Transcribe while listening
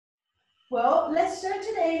Well, let's start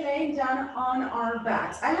today laying down on our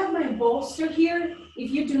backs. I have my bolster here. If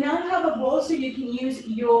you do not have a bolster, you can use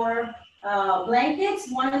your blankets,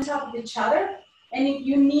 one on top of each other. And if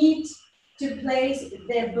you need to place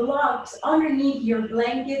the blocks underneath your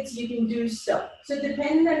blankets, you can do so. So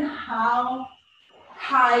depending on how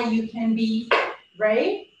high you can be,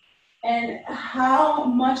 right? And how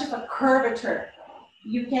much of a curvature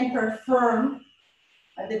you can perform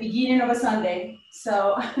at the beginning of a Sunday.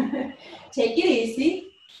 So take it easy.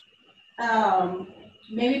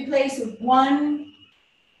 Maybe place one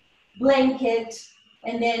blanket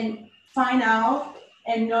and then find out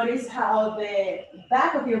and notice how the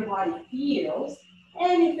back of your body feels.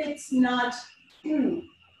 And if it's not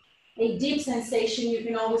a deep sensation, you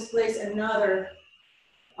can always place another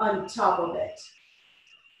on top of it.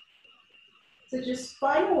 So just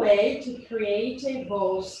find a way to create a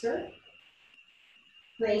bolster.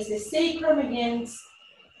 Place the sacrum against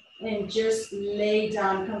and just lay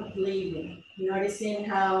down completely. Noticing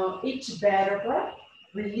how each vertebra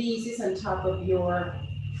releases on top of your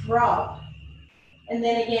prop. And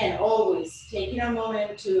then again, always taking a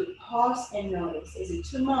moment to pause and notice. Is it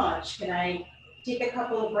too much? Can I take a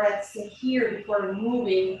couple of breaths in here before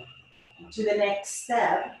moving to the next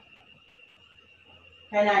step?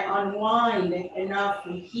 Can I unwind enough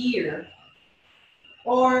from here?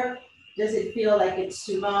 Or does it feel like it's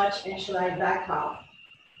too much and should I back off?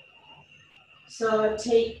 So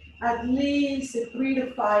take at least 3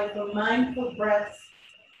 to 5 mindful breaths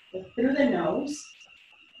through the nose.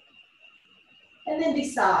 And then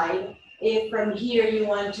decide if from here you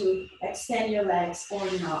want to extend your legs or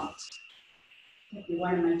not. If you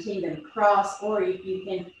want to maintain them crossed or if you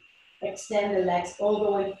can extend the legs all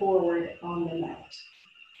the way forward on the mat.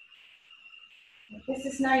 If this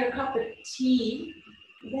is not your cup of tea,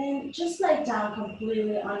 then just lie down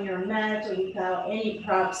completely on your mat without any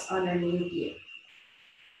props underneath you.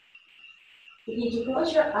 You need to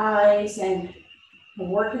close your eyes and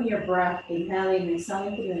work on your breath, inhaling and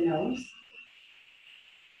exhaling through the nose.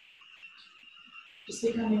 Just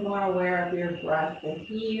becoming more aware of your breath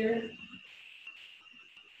here.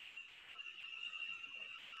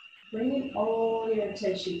 Bringing all your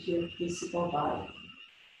attention to your physical body.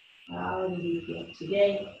 How do you feel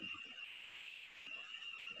today?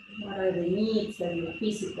 What are the needs that your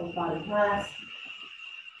physical body has?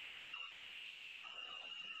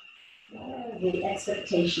 What are the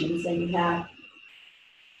expectations that you have?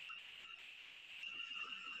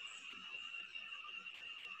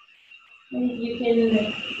 And if you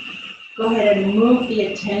can go ahead and move the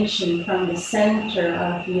attention from the center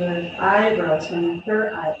of your eyebrows, from the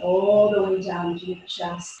third eye, all the way down to your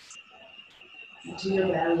chest, to your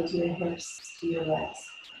belly, to your hips, to your legs.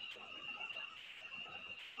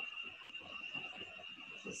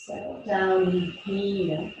 So settle down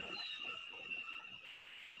here.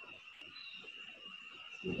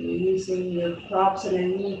 So you're using your props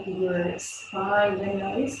underneath your spine, and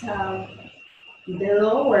notice how the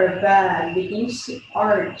lower back begins to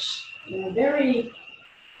arch in a very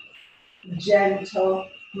gentle,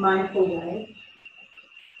 mindful way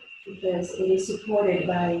because it is supported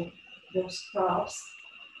by those props.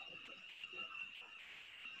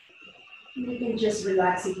 You can just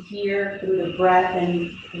relax it here through the breath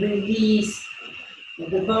and release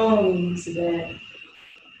the bones, the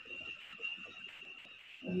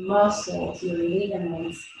muscles, your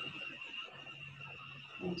ligaments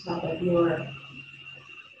on top of your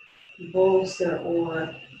bolster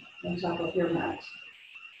or on top of your mat.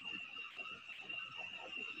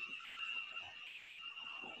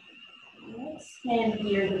 Let's scan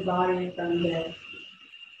here the body from the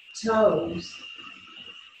toes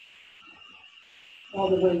all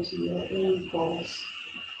the way to your ankles,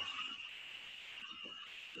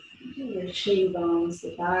 to your shin bones,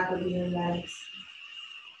 the back of your legs,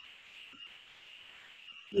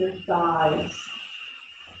 your thighs.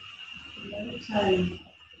 And every time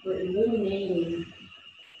we're illuminating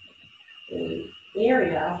the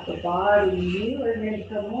area of the body, you are going to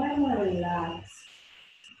become more and more relaxed.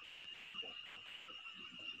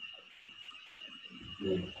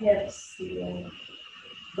 Your hips, your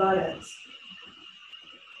buttocks,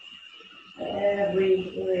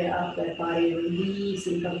 every area of the body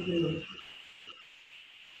releasing completely,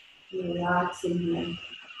 relaxing them.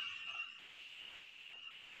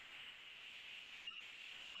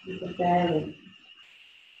 With the belly,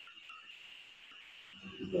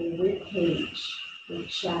 the rib cage, the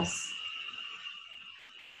chest,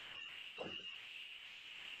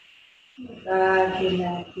 the back, your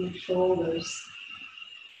neck, your shoulders,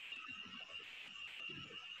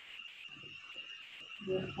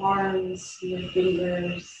 your arms, your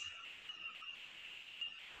fingers,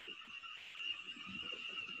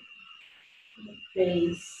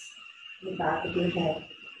 face the back of your head.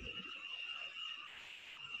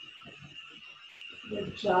 Your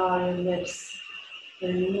jaw, your lips,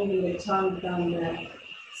 removing the tongue from the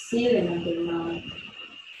ceiling of your mouth.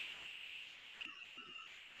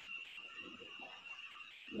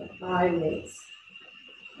 Your eyelids.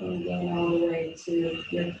 And then all the way to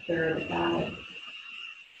your third eye.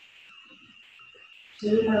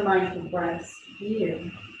 2 more mindful breaths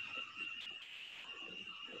here.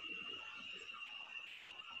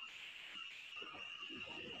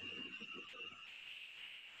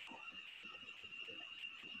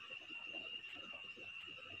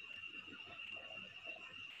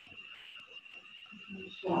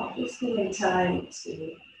 Well, just giving time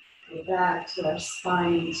to go back to our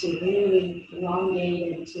spine, to really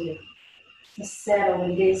elongate and to settle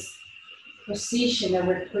in this position that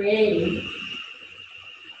we're creating.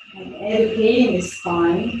 And educating the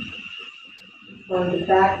spine for the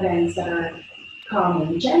back bends that are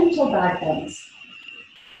common. Gentle back bends.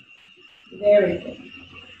 Very good.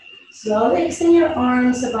 Slowly extend your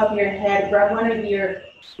arms above your head. Grab one of your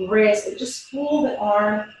wrists and just pull the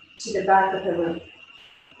arm to the back of the room.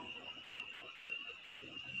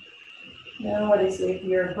 Notice if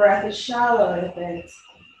your breath is shallow, if it's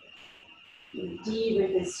deep, if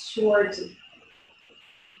it's short.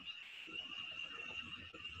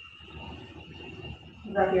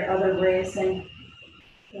 Grab your other wrist and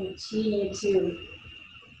continue to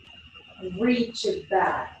reach it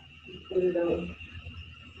back through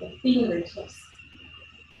the fingertips.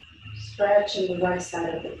 Stretching the right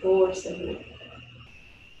side of the torso here.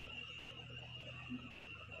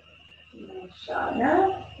 Nice shot.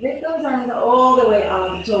 Now, lift those arms all the way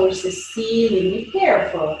up towards the ceiling. Be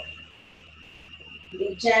careful.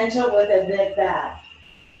 Be gentle with the back.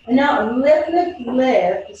 And now lift, lift,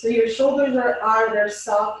 lift, so your shoulders are out of their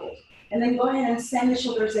socket. And then go ahead and send the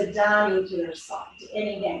shoulders down into their socket. And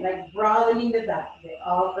again, like broadening the back, the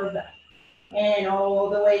upper back. And all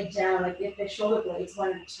the way down, like if the shoulder blades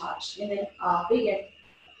want to touch. And then up again.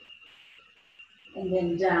 And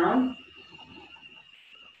then down.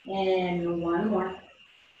 And one more.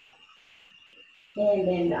 And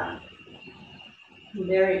then down.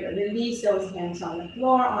 Very good. Release those hands on the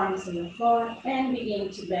floor, arms on the floor, and begin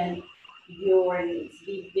to bend your knees.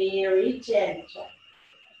 Be very gentle.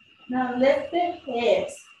 Now lift the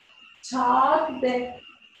hips, tuck the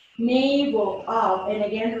navel up, and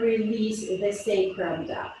again release the sacrum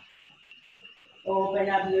down. Open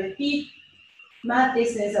up your feet, mat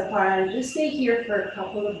distance apart, and just stay here for a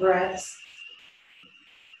couple of breaths.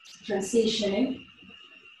 Transitioning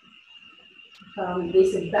from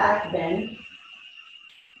this back bend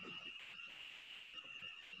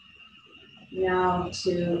now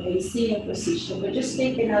to a sitting position. But just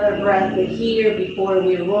take another breath here before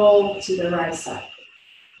we roll to the right side.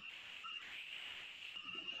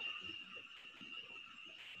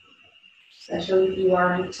 Especially if you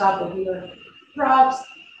are on top of your props,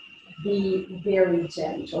 be very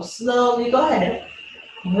gentle. Slowly go ahead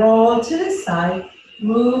and roll to the side,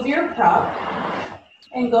 move your prop,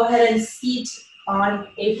 and go ahead and sit on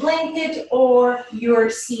a blanket or your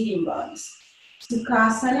seating bones.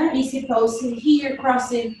 Sukhasana, easy pose here,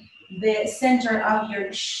 crossing the center of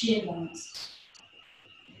your shin bones.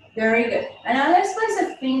 Very good. And now let's place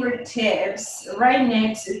the fingertips right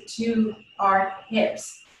next to our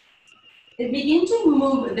hips. And begin to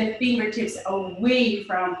move the fingertips away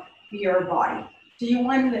from your body. So you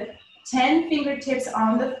want the 10 fingertips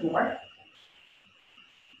on the floor.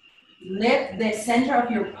 Lift the center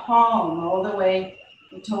of your palm all the way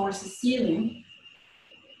towards the ceiling.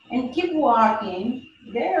 And keep walking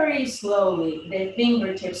very slowly, the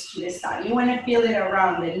fingertips to the side. You want to feel it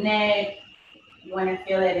around the neck. You want to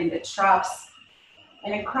feel it in the traps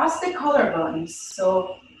and across the collarbones.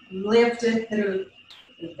 So lift it through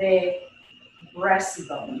the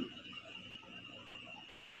breastbone.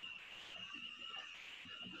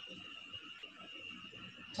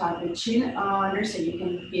 Tuck the chin under so you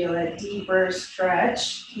can feel a deeper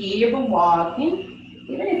stretch. Keep walking.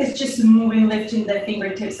 Even if it's just moving, lifting the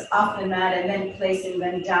fingertips off the mat and then placing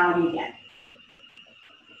them down again.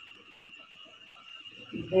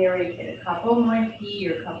 Very good. A couple more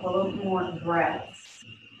here, a couple of more breaths.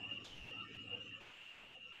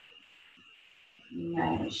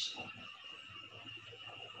 Nice.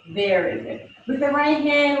 Very good. With the right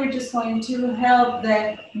hand, we're just going to help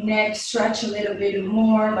the neck stretch a little bit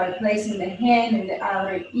more by placing the hand in the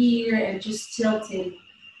outer ear and just tilting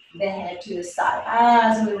the head to the side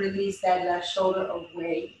as we release that left shoulder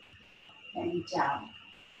away and down.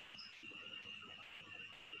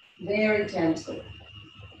 Very gentle.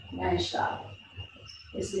 Nice job.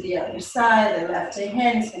 This is the other side. The left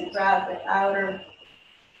hand is going to grab the outer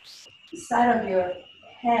side of your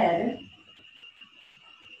head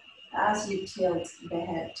as you tilt the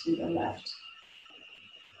head to the left.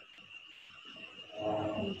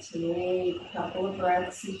 And take a couple of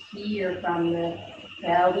breaths here from the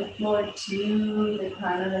pelvic floor to the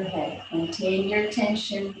crown of the head. Maintain your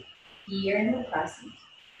tension here in the present.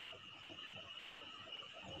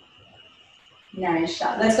 Nice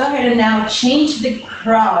shot. Let's go ahead and now change the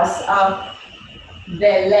cross of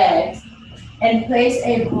the legs and place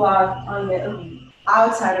a block on the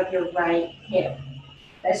outside of your right hip.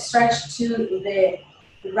 Let's stretch to the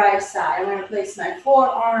right side. I'm going to place my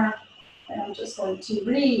forearm and I'm just going to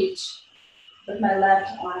reach with my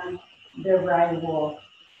left arm the right wall.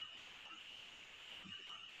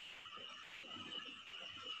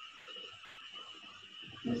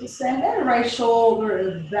 Just send that right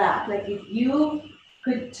shoulder back, like if you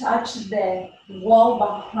could touch the wall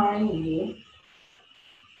behind you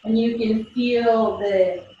and you can feel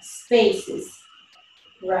the spaces,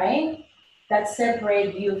 right, that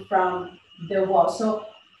separate you from the wall. So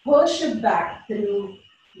push it back through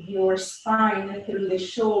your spine, through the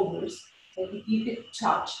shoulders, like if you could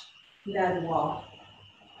touch that wall.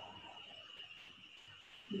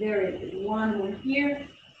 Very good. One more here.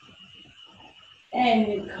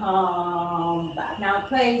 And you come back. Now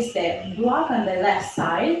place the block on the left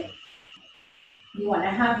side. You want to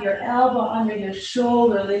have your elbow under your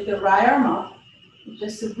shoulder, lift the right arm up.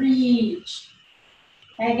 Just reach.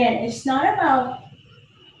 And again, it's not about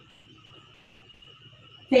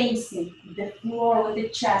facing the floor with the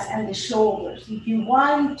chest and the shoulders. If you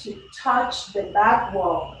want to touch the back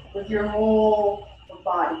wall with your whole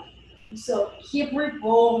body. So keep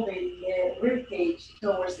revolving the rib cage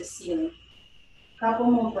towards the ceiling.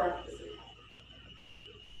 Couple more breaths.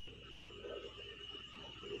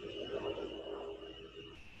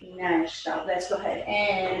 Nice job. Let's go ahead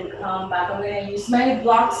and come back. I'm going to use my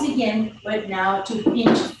blocks again, but now to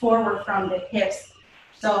pinch forward from the hips.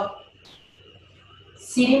 So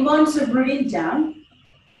sitting bones are rooting down.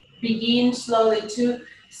 Begin slowly to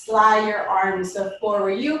slide your arms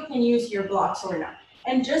forward. You can use your blocks or not.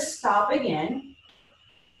 And just stop again.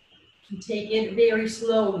 And take it very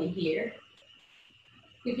slowly here,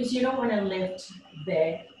 because you don't want to lift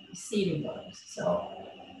the sitting bones. So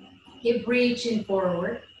keep reaching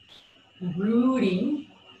forward, rooting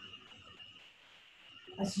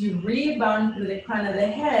as you rebound through the crown of the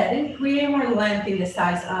head and create more length in the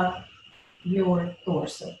sides of your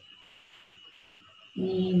torso.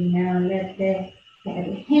 And now let the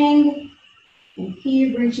head hang and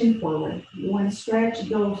keep reaching forward. You want to stretch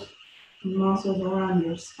those muscles around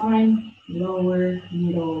your spine, lower,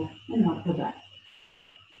 middle, and upper back.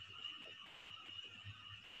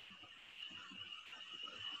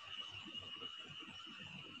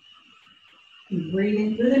 Breathe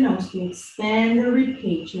in through the nose to expand the rib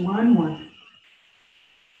cage. One more.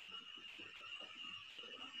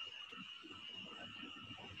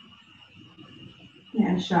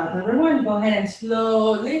 And sharp everyone. Go ahead and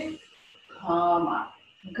slowly come up.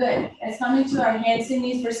 Good. Let's come into our hands and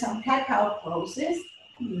knees for some cat-cow poses.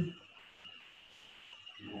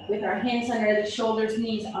 With our hands under the shoulders,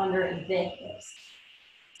 knees under the hips.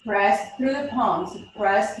 Press through the palms,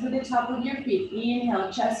 press through the top of your feet.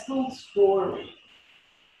 Inhale, chest pulls forward.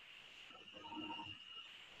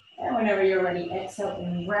 And whenever you're ready,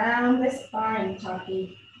 exhale, round the spine,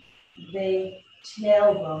 tucking the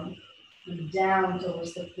tailbone down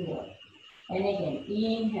towards the floor. And again,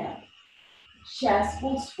 inhale, chest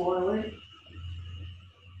pulls forward.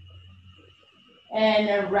 And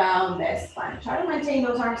around the spine. Try to maintain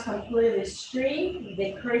those arms completely straight,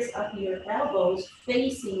 the crease of your elbows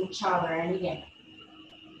facing each other. And again.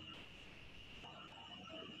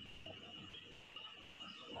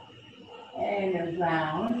 And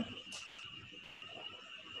around.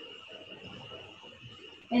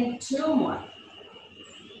 And two more.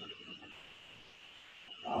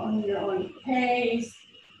 On your own pace.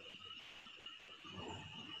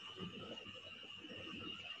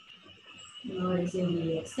 Noticing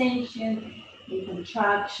the extension, the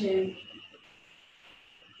contraction.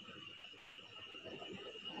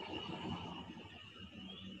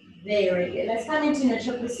 Very good. Let's come into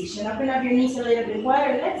neutral position. Open up your knees a little bit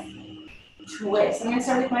wider. Let's twist. I'm going to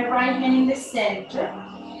start with my right hand in the center.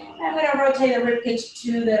 I'm going to rotate the ribcage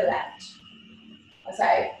to the left. As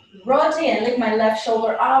I rotate and lift my left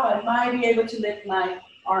shoulder up, I might be able to lift my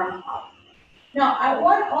arm up. Now, I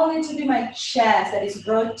want only to be my chest that is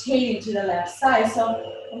rotating to the left side,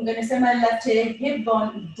 so I'm going to send my left hip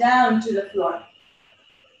bone down to the floor.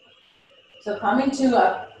 So coming to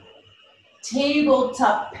a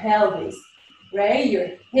tabletop pelvis, right?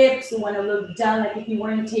 Your hips want to look down like if you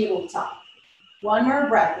were in a tabletop. One more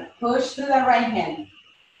breath. Push through the right hand.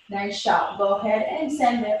 Nice shot. Go ahead and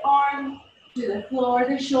send the arm to the floor,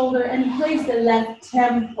 the shoulder, and place the left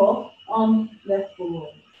temple on the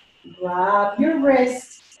floor. Grab your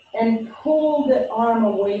wrist and pull the arm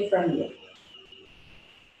away from you.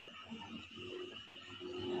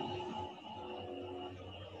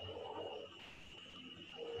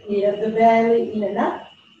 Heat up the belly, in and up.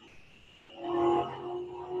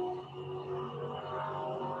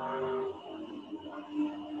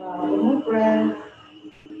 One more breath.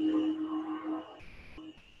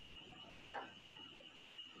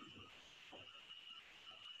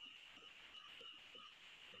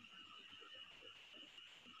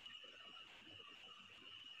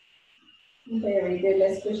 Very good.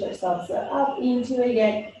 Let's push ourselves up into,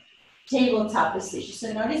 again, tabletop position.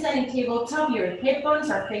 So notice that in tabletop, your hip bones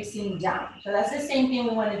are facing down. So that's the same thing we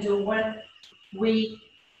want to do when we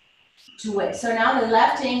twist. So now the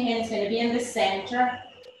left hand is going to be in the center,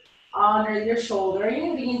 under your shoulder, and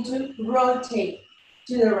you begin to rotate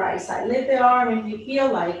to the right side. Lift the arm if you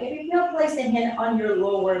feel like it. If you don't, place the hand on your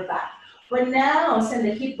lower back. But now send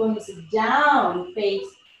the hip bones down, face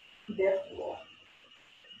the floor.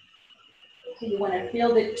 So you want to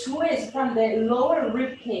feel the twist from the lower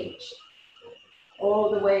rib cage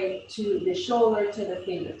all the way to the shoulder, to the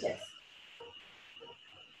fingertips.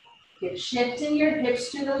 Keep shifting your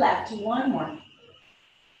hips to the left. One more.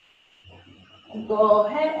 And go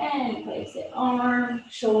ahead and place the arm,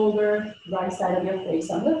 shoulder, right side of your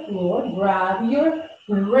face on the floor. Grab your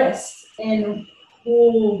wrist and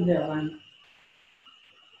hold on.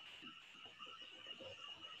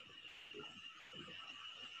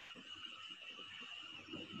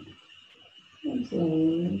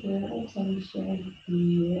 Maintain the attention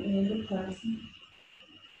here in the present.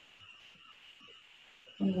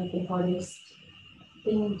 And not the hardest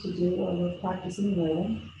thing to do while we're practicing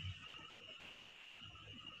rhythm.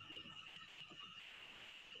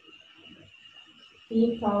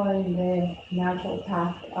 Keep following the natural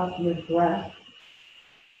path of your breath.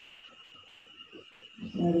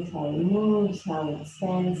 Just notice how it moves, how it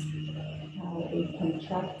expands, how it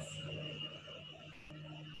contracts.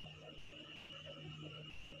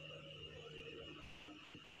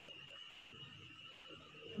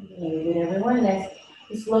 Very good, everyone.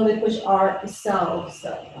 Let's slowly push ourselves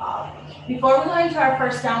up. Before we go into our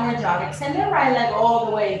first downward dog, extend the right leg all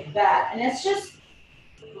the way back. And let's just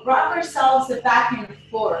rock ourselves back and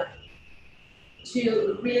forth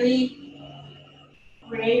to really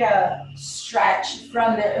create a stretch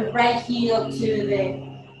from the right heel to the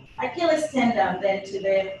Achilles tendon, then to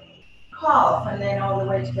the calf, and then all the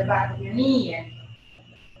way to the back of your knee.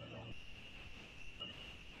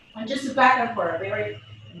 And just back and forth, very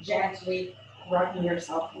gently rocking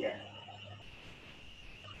yourself here.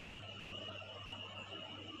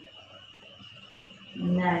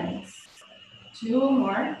 Nice. Two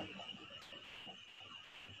more.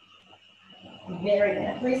 Very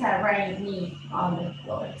good. Place that right knee on the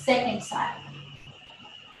floor. Second side.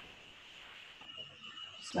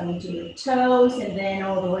 Just coming to your toes and then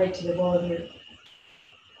all the way to the ball of your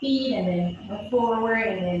feet, and then forward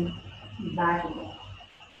and then back again.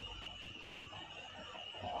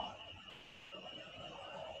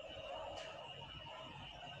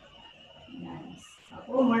 Nice.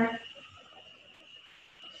 Couple more.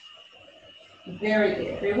 Very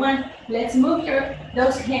good, everyone. Let's move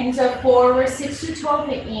those hands up forward 6 to 12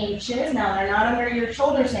 inches. Now they're not under your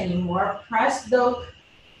shoulders anymore. Press the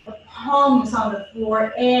palms on the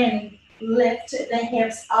floor and lift the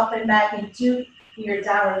hips up and back into your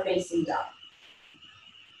downward facing dog.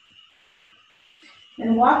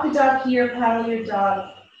 And walk the dog here, paddle your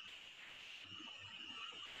dog.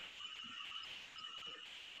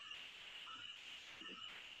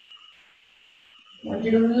 I want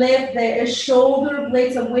you to lift the shoulder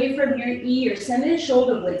blades away from your ears. Send the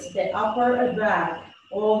shoulder blades, the upper and back,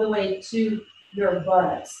 all the way to your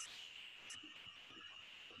buttocks.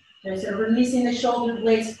 So releasing the shoulder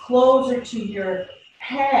blades closer to your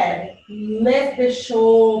head. Lift the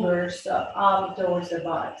shoulders up towards the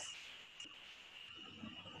buttocks.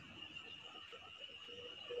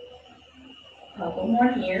 Couple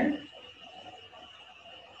more here.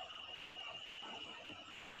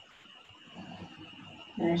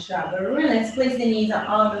 Nice job. Everyone, let's place the knees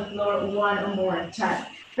on the floor one more time.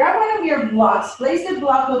 Grab one of your blocks, place the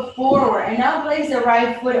block forward, and now place the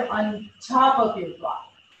right foot on top of your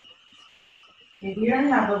block. If you don't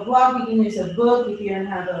have a block, you can use a book. If you don't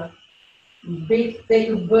have a big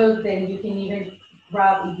book, then you can even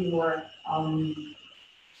grab your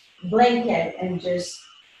blanket and just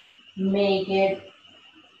make it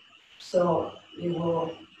so it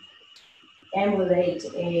will emulate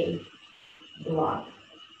a block.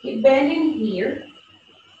 Keep bending here.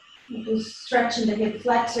 Just stretching the hip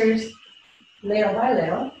flexors little by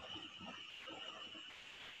little.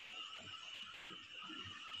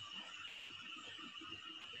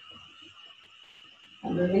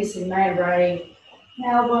 I'm releasing my right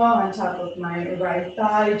elbow on top of my right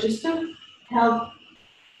thigh just to help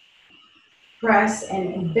press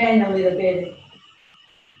and bend a little bit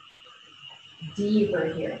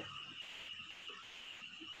deeper here.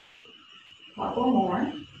 Couple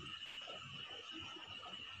more.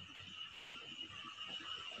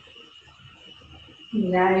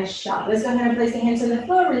 Nice job. Let's go ahead and place the hands on the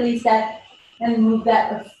floor, release that, and move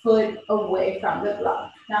that foot away from the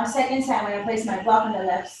block. Now, second time, I'm going to place my block on the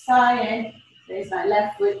left side and place my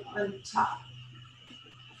left foot on top.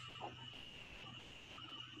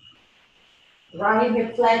 Right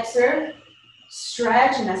hip flexor,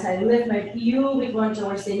 stretch, and as I lift my pubic bone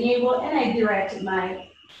towards the navel, and I direct my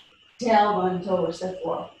tailbone towards the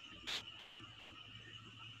floor.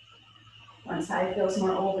 One side feels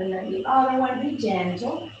more open than the other one. Be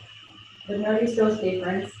gentle, but notice those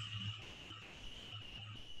differences.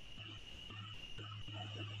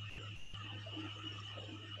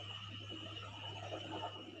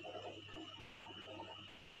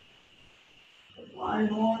 One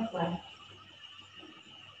more breath.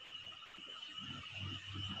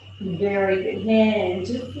 Very good. Hand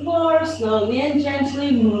to floor. Slowly and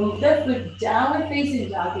gently move the foot downward facing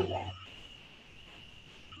dog again.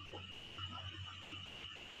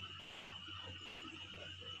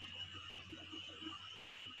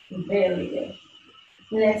 Very good.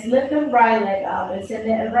 Let's lift the right leg up and send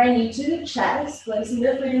the right knee to the chest, placing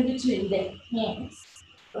the foot in between the hands.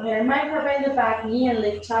 Go ahead and microbend the back knee and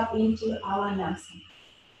lift up into ANNADELIS.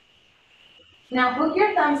 Now hook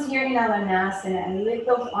your thumbs here in ANNADELIS and lift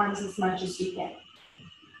those arms as much as you can.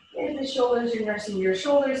 If the shoulders, you're nursing your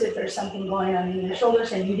shoulders. If there's something going on in your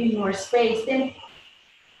shoulders and you need more space, then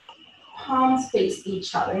palms face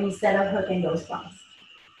each other instead of hooking those thumbs.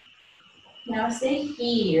 Now stay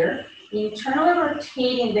here, internally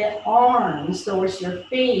rotating the arms towards your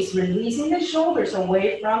face, releasing the shoulders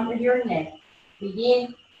away from your neck.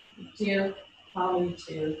 Begin to come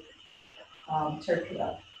into turkey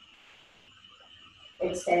up.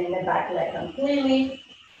 Extending the back leg completely.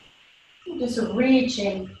 Just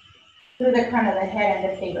reaching through the crown of the head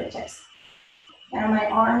and the fingertips. Now my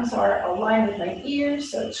arms are aligned with my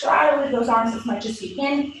ears, so try to lift those arms as much as you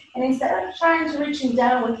can. And instead of trying to reaching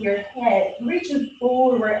down with your head, reaching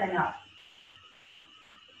forward and up.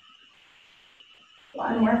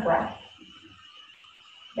 One more breath.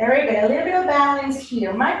 Very good. A little bit of balance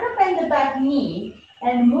here. Microbend the back knee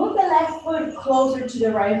and move the left foot closer to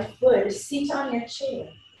the right foot. Sit on your chair.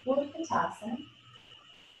 Utkatasana.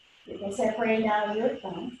 You can separate now your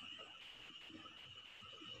thumbs.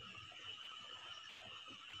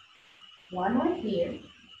 One more here.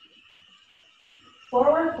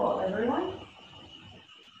 Forward fold, everyone.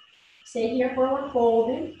 Stay here, forward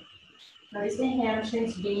folded. Notice the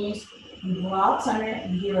hamstrings, knees, blocks under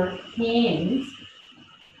your hands.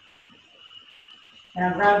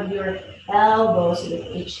 Now grab your elbows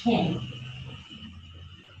with each hand.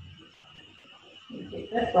 Take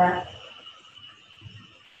that breath.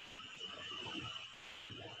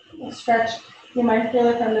 Stretch. You might feel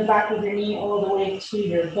it from the back of your knee all the way to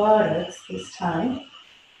your buttocks this time.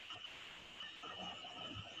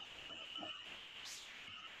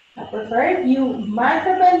 I prefer if you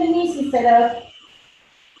microbend the knees instead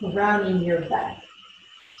of rounding your back.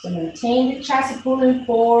 So maintain the chest pulling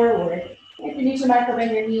forward. If you need to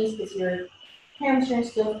microbend your knees because your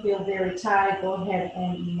hamstrings still feel very tight, go ahead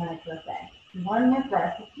and microbend. One more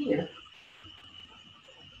breath here.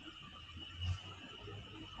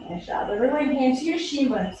 Nice job. Everyone, hands to your shin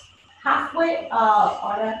bones. Halfway up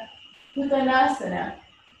on a Uttanasana.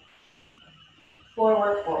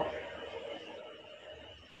 Forward fold.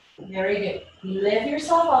 Very good. Lift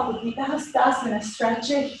yourself up with Uttanasana. Stretch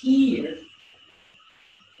it here.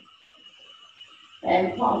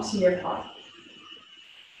 And palms to your heart.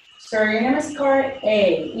 Starting Namaskar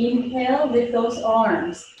A. Inhale, lift those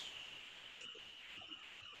arms.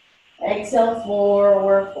 Exhale,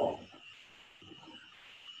 forward fold.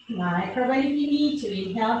 Microbend if you need to.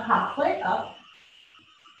 Inhale, halfway up.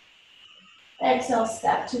 Exhale,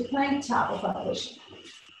 step to plank, top of a cushion.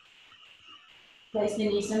 Place the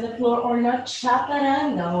knees on the floor or not,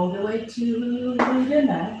 chaturanga all the way to the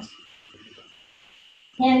mat.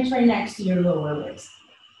 Hands right next to your lower legs.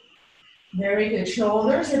 Very good.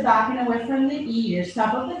 Shoulders are backing away from the ears.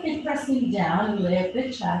 Top of the feet pressing down. Lift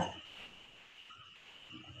the chest.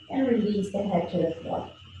 And release the head to the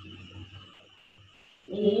floor.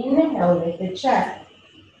 Inhale, lift the chest.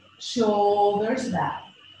 shoulders back.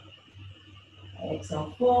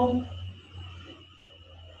 Exhale, fold.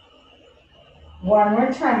 One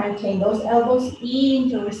more time, maintain those elbows in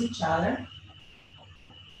towards each other.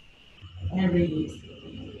 And release.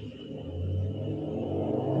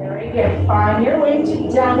 Very good. Find your way to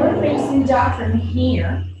downward facing dog from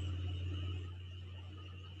here.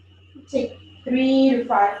 Take 3 to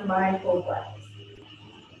 5 mindful breaths.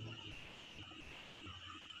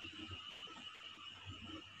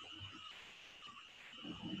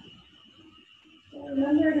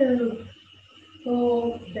 Remember to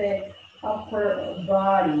pull the upper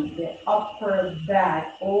body, the upper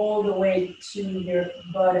back, all the way to your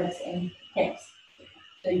buttocks and hips.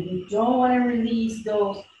 So you don't want to release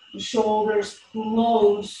those shoulders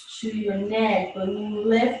close to your neck, but you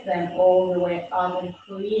lift them all the way up and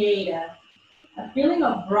create a feeling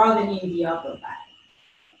of broadening the upper back.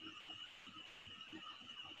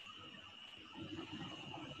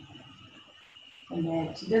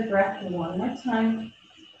 Connect to the breath one more time.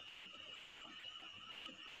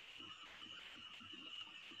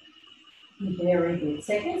 Very good.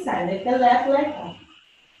 Second side, lift the left leg up.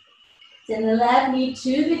 Send the left knee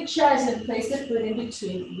to the chest and place the foot in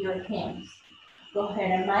between your hands. Go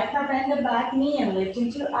ahead and micro bend the back knee and lift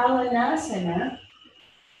into ANNADELIS.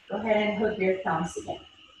 Go ahead and hook your thumbs again.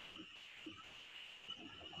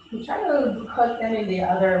 And try to hook them in the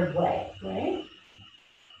other way, right?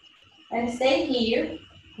 And stay here,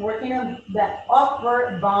 working on the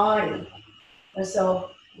upper body. And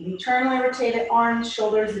so, internally rotated arms,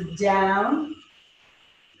 shoulders down.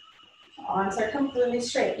 Arms are completely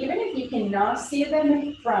straight. Even if you cannot see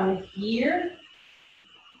them from here,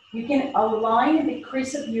 you can align the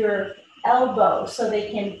crease of your elbows so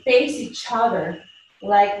they can face each other,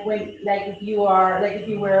 like if you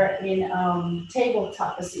were in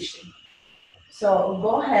tabletop position. So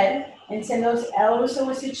go ahead and send those elbows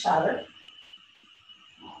towards each other.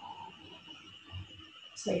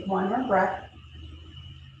 Take one more breath.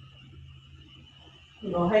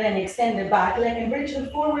 Go ahead and extend the back leg and reach the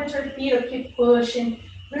forward torpedo. Keep pushing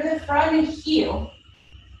through the front and heel.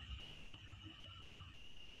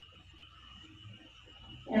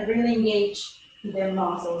 And really engage the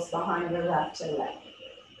muscles behind the left leg.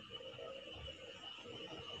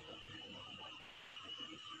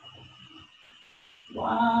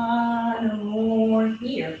 One more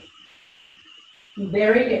here.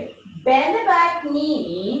 Very good. Bend the back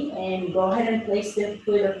knee and go ahead and place the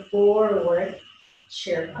foot forward.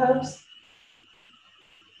 Chair pose.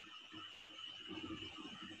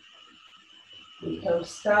 The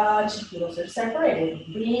toes touch, heels are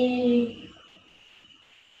separated. Big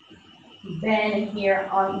bend here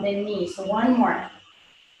on the knees. So one more.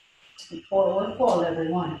 Forward fold,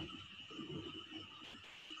 everyone.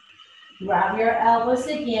 Grab your elbows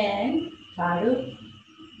again. Try to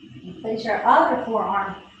place your other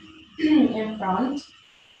forearm in front.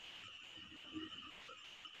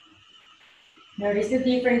 Notice the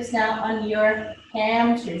difference now on your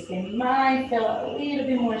hamstrings. They might feel a little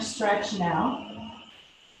bit more stretched now.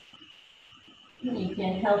 You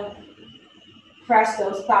can help press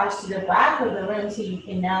those thighs to the back of the room so you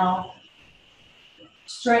can now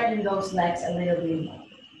straighten those legs a little bit more.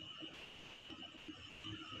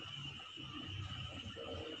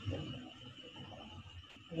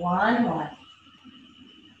 One more.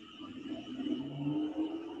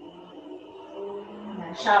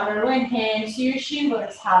 Shoulder and hands to your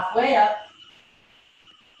shoulders, halfway up.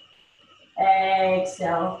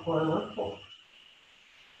 Exhale, forward fold.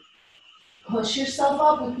 Push yourself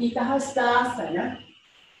up, Upita Hastasana.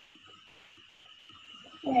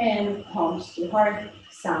 And palms to heart,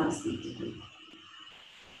 Namaste.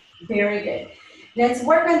 Very good. Let's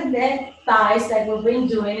work on the thighs like we've been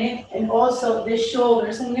doing it, and also the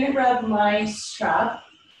shoulders. I'm going to grab my strap,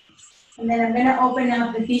 and then I'm going to open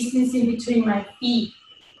up the distance in between my feet.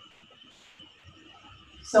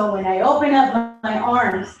 So when I open up my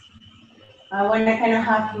arms, I want to kind of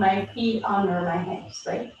have my feet under my hips,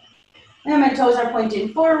 right? And my toes are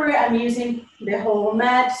pointing forward. I'm using the whole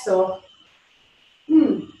mat, so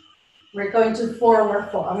we're going to forward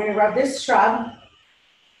fold. I'm going to grab this strap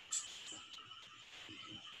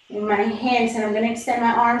in my hands, and I'm going to extend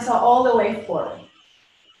my arms all the way forward.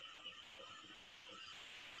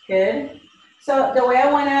 Good. So the way I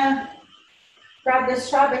want to grab this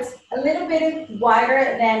strap, it's a little bit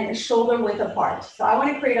wider than shoulder width apart. So I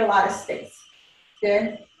want to create a lot of space.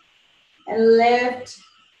 Good. And lift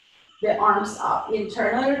the arms up.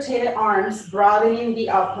 Internally rotated arms, broadening the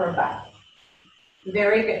upper back.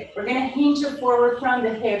 Very good. We're going to hinge forward from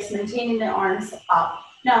the hips, maintaining the arms up.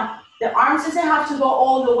 Now, The arms doesn't have to go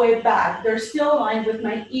all the way back. They're still aligned with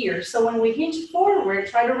my ears. So when we hinge forward,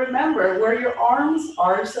 try to remember where your arms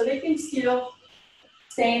are so they can still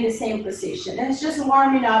stay in the same position. And it's just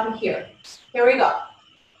warming up here. Here we go.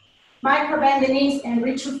 Micro bend the knees and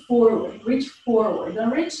reach forward. Reach forward. Don't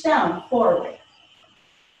reach down, forward.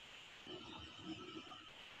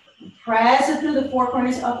 Press it through the four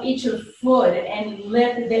corners of each foot and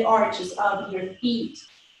lift the arches of your feet.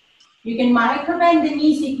 You can micro bend the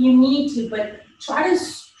knees if you need to, but try to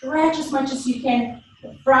stretch as much as you can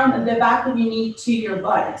from the back of your knee to your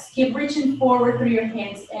buttocks. Keep reaching forward through your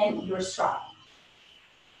hands and your strap.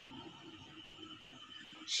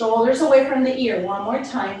 Shoulders away from the ear. One more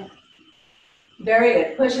time. Very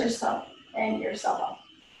good. Push yourself and yourself up.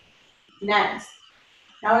 Nice.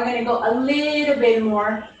 Now we're going to go a little bit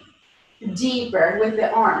more deeper with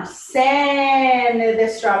the arms. Send the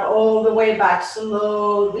strap all the way back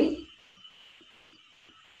slowly.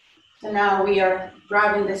 So now we are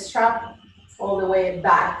grabbing the strap all the way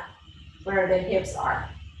back where the hips are.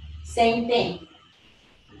 Same thing.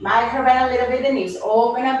 Micro bend a little bit the knees.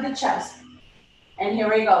 Open up the chest. And here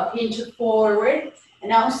we go. Hinge forward. And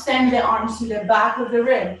now send the arms to the back of the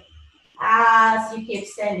rib. As you keep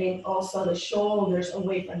sending also the shoulders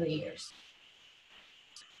away from the ears.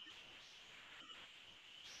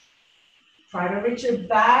 Try to reach your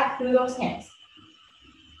back through those hands.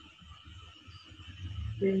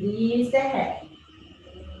 Release the head.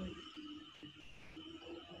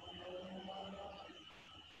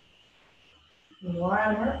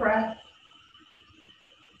 One more breath.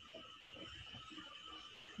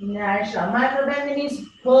 Nice job. Micro bend the knees.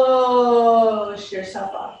 Push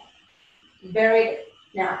yourself up. Very good.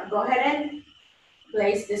 Now go ahead and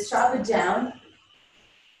place the strap down.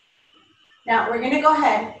 Now we're going to go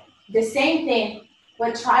ahead. The same thing,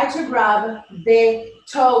 but try to grab the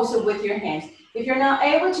toes with your hands. If you're not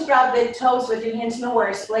able to grab the toes with your hands, no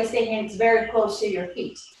worries. Place the hands very close to your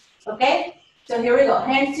feet. Okay? So here we go.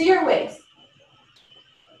 Hands to your waist.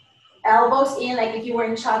 Elbows in like if you were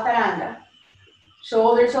in chaturanga.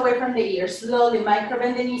 Shoulders away from the ears. Slowly micro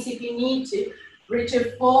bend the knees if you need to. Reach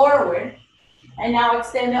it forward. And now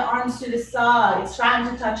extend the arms to the sides. Trying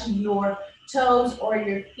to touch your toes or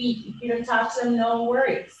your feet. If you don't touch them, no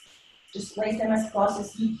worries. Just place them as close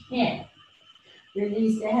as you can.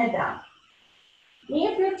 Release the head down.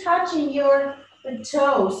 If you're touching the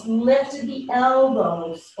toes, lift the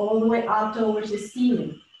elbows all the way up towards the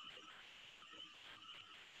ceiling.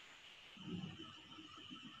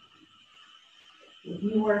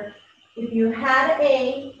 If you had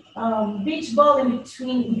a beach ball in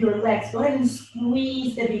between your legs, go ahead and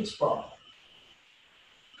squeeze the beach ball.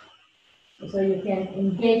 So you can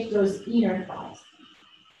engage those inner thighs.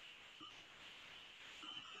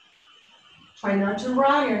 Try not to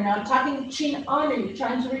run, you're not tucking the chin under, you're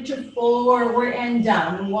trying to reach it forward and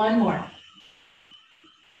down. One more.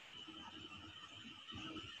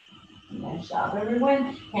 Nice job,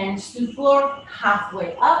 everyone. Hands to floor,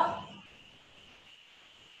 halfway up.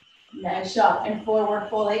 Nice job, and forward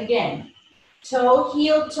fold again. Toe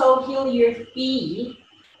heel your feet.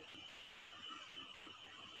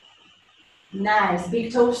 Nice,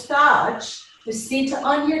 big toes touch. To sit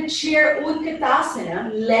on your chair,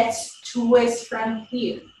 Utkatasana. Let's twist from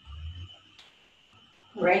here.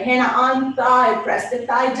 Right hand on thigh, press the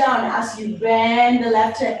thigh down as you bend the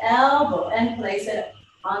left elbow and place it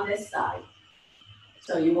on this side.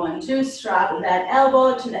 So you want to strap that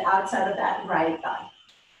elbow to the outside of that right thigh.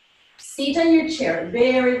 Sit on your chair,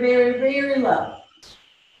 very, very, very low.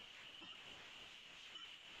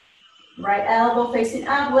 Right elbow facing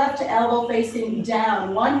up, left elbow facing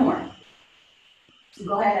down. One more.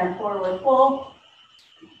 Go ahead and forward fold.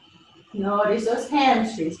 Notice those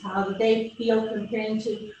hamstrings, how do they feel comparing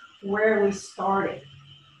to where we started.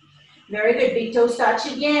 Very good, big toes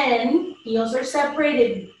touch again. Heels are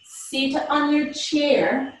separated. Sit on your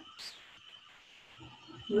chair.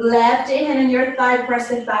 Left hand on your thigh, press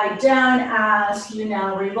the thigh down as you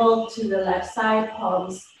now revolve to the left side,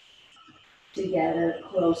 palms together,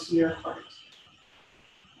 close to your heart.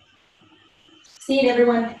 Sit,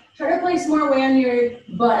 everyone. Try to place more weight on your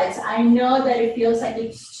buttocks. I know that it feels like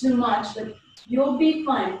it's too much, but you'll be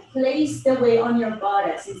fine. Place the weight on your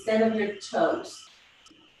buttocks instead of your toes.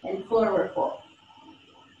 And forward fold.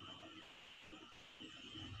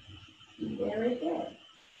 Very good.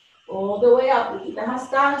 All the way up. We keep the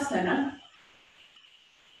Hastasana.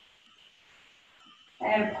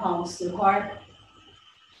 And palms to heart.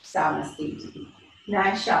 Samasthiti.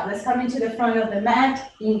 Nice job. Let's come into the front of the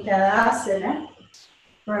mat in Tadasana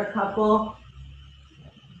for a couple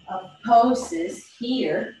of poses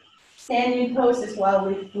here. Standing poses while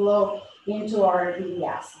we flow into our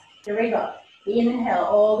vinyasa. Here we go. Inhale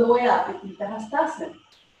all the way up, Utthita Hastasana.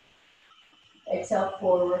 Exhale,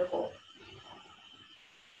 forward fold.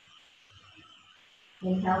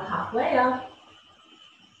 Inhale, halfway up.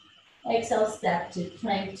 Exhale, step to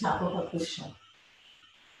plank, top of a push-up.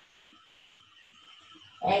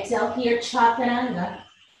 Exhale here, Chaturanga.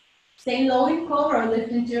 Stay low in cobra,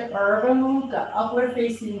 lift into Urdhva Mukha, upward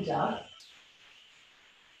facing dog.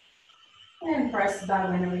 And press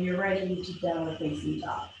down whenever you're ready into downward facing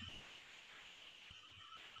dog.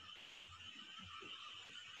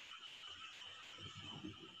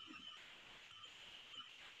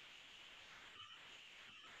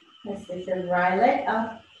 Let's take the right leg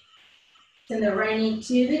up. Send the right knee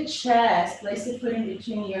to the chest. Place the foot in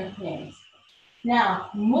between your hands. Now,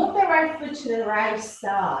 move the right foot to the right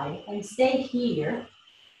side and stay here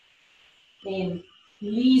in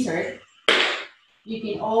lizard. You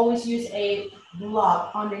can always use a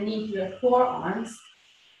block underneath your forearms.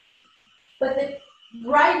 But the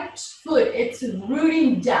right foot, it's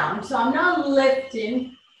rooting down. So I'm not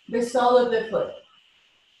lifting the sole of the foot.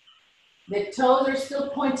 The toes are still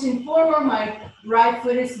pointing forward. My right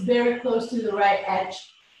foot is very close to the right edge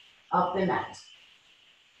of the mat.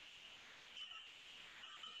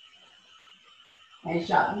 And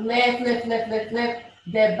shot. Lift, lift, lift, lift, lift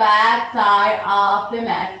the back thigh off the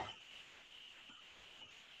mat.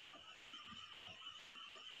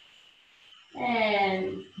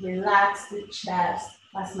 And relax the chest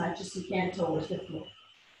as much as you can towards the floor.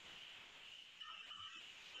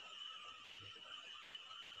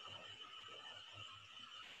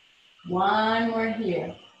 One more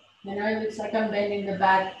here. I know it looks like I'm bending the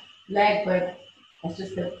back leg, but it's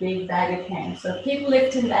just a big bag of hands. So keep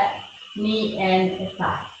lifting that knee and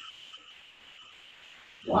thigh.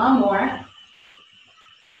 One more.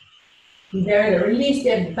 There, release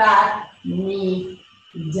the back knee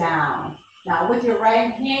down. Now with your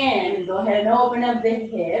right hand, go ahead and open up the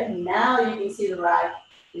hip. Now you can see the right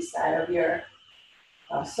side of your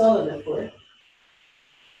sole of the foot.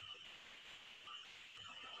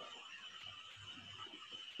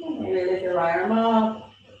 Maybe lift the right arm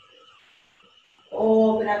up.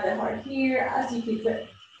 Open up the heart here as you keep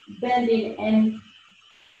bending and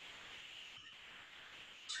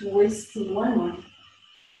twisting. One more.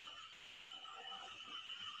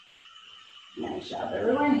 Nice job,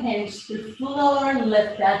 everyone. Hands to the floor,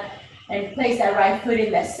 lift that, and place that right foot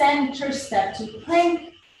in the center, step to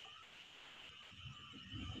plank.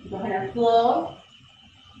 Go ahead and flow.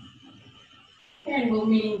 And move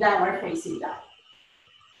meaning downward facing dog.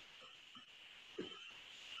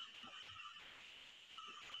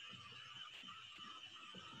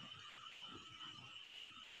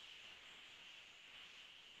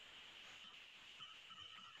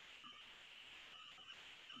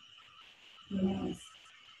 Nice.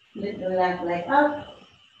 Lift the left leg up.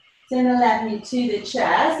 Send the left knee to the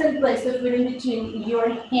chest and place the foot in between your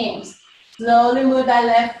hands. Slowly move that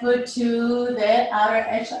left foot to the outer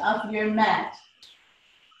edge of your mat.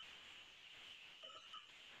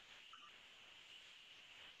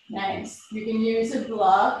 Nice. You can use a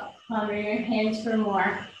block under your hands for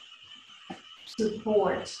more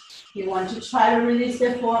support. If you want to try to release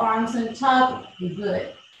the forearms on top,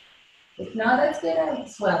 good. If not, that's good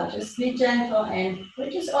as well. Just be gentle, and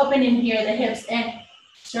we're just opening here the hips and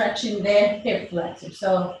stretching the hip flexor.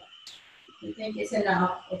 So if you think it's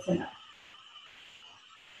enough, it's enough.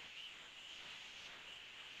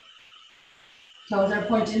 Toes are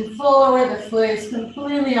pointing forward, the foot is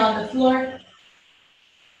completely on the floor.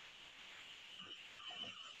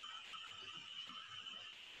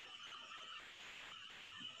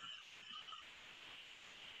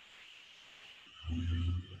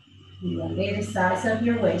 Elongate the size of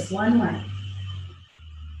your waist. One more.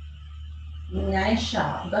 Nice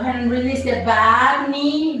job. Go ahead and release the back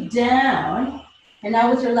knee down. And now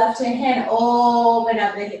with your left hand, open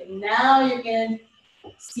up the hip. Now you can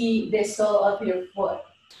see the sole of your foot.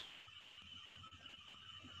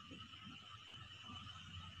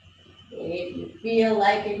 If you feel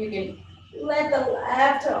like it, you can let the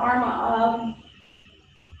left arm up.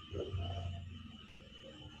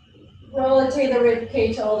 Rotate the rib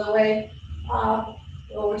cage all the way up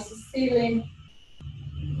towards the ceiling.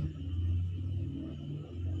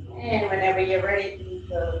 And whenever you're ready, you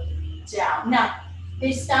go down. Now,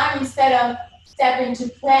 this time, instead of stepping to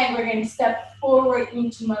plank, we're going to step forward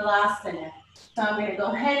into Malasana. So I'm going to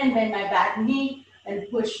go ahead and bend my back knee and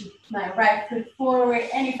push my right foot forward.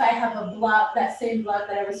 And if I have a block, that same block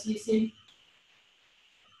that I was using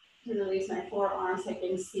to release my forearms, I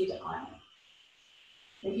can sit on it.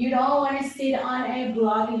 If you don't want to sit on a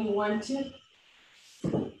block and you want to,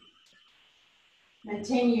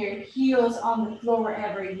 Maintain your heels on the floor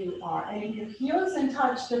wherever you are. And if your heels don't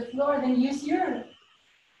touch the floor, then use your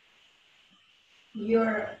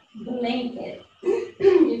blanket.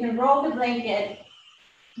 You can roll the blanket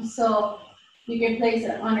so you can place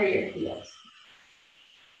it under your heels.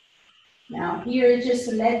 Now here,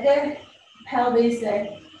 just let the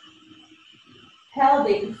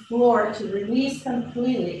pelvic floor to release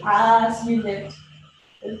completely as you lift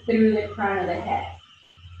through the crown of the head.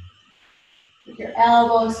 With your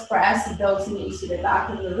elbows, press those knees to the back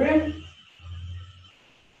of the room.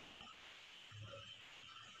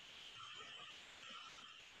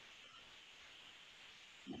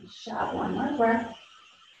 Shot one more breath.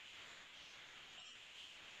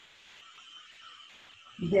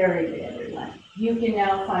 Very good, everyone. You can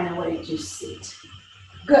now find a way to sit.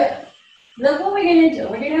 Good. Look what we're gonna do.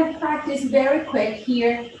 We're gonna practice very quick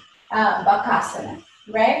here, Bakasana,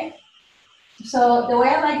 right? So the way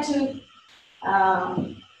I like to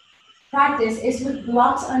practice is with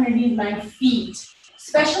blocks underneath my feet,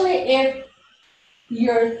 especially if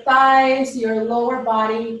your thighs, your lower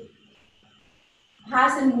body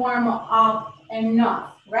hasn't warmed up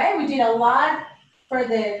enough, right? We did a lot for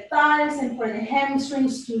the thighs and for the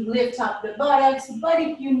hamstrings to lift up the buttocks, but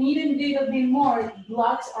if you need a little bit more,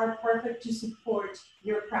 blocks are perfect to support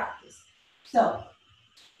your practice. So,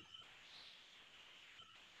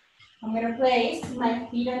 I'm gonna place my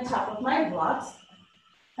feet on top of my blocks,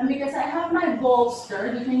 and because I have my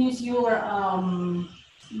bolster, you can use your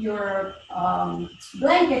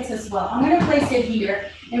blankets as well. I'm gonna place it here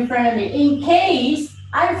in front of me. In case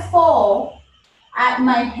I fall,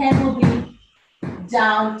 my head will be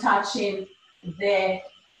down touching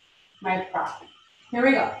my prop. Here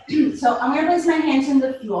we go. So I'm gonna place my hands on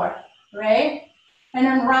the floor, right? And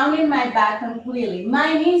I'm rounding my back completely.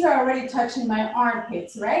 My knees are already touching my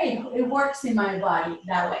armpits, right? It works in my body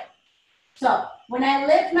that way. So when I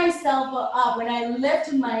lift myself up, when I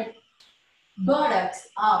lift my buttocks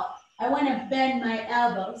up, I wanna bend my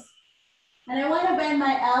elbows. And I wanna bend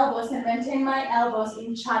my elbows and maintain my elbows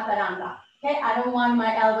in chaturanga, okay? I don't want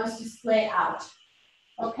my elbows to splay out,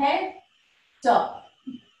 okay? So,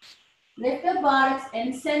 lift the buttocks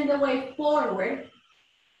and send the weight forward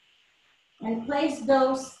and place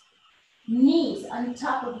those knees on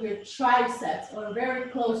top of your triceps or very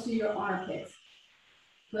close to your armpits.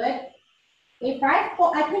 Good. If I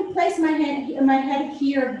fall, I can place my head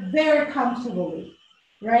here very comfortably,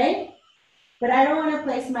 right? But I don't want to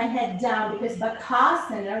place my head down because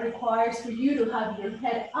Bakasana requires for you to have your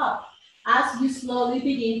head up as you slowly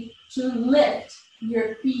begin to lift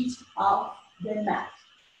your feet off the mat.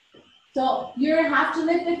 So you don't have to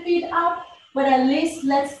lift the feet up, but at least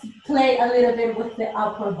let's play a little bit with the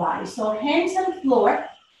upper body. So hands on the floor,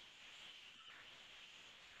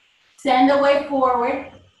 send the weight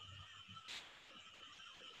forward,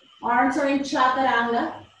 arms are in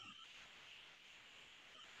chaturanga,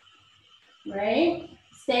 right?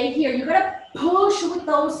 Stay here. You're gonna push with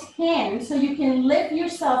those hands so you can lift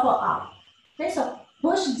yourself up. Okay, so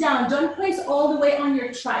push down. Don't place all the weight on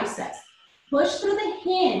your triceps. Push through the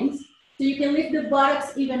hands so you can lift the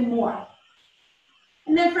buttocks even more.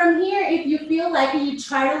 And then from here, if you feel like it, you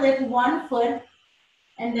try to lift one foot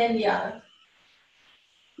and then the other,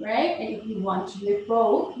 right? And if you want to lift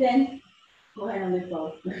both, then go ahead and lift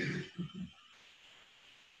both.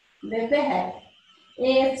 Lift the head.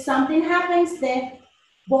 If something happens, the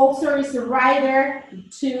bolster is right there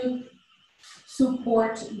to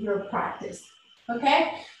support your practice,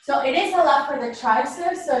 okay? So it is a lot for the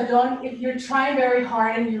triceps, so if you're trying very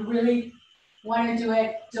hard and you really want to do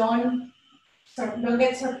it, don't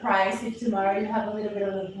get surprised if tomorrow you have a little bit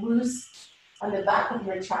of a bruise on the back of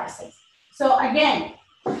your triceps. So again,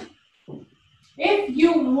 if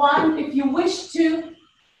you wish to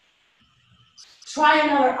try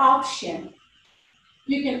another option,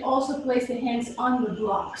 you can also place the hands on the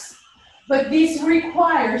blocks. But this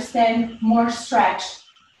requires then more stretch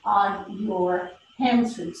on your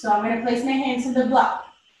hamstrings. So I'm going to place my hands on the block.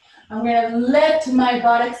 I'm going to lift my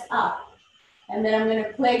buttocks up. And then I'm going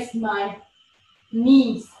to place my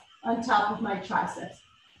knees on top of my triceps,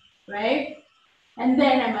 right? And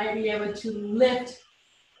then I might be able to lift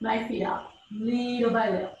my feet up, little by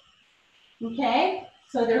little. Okay?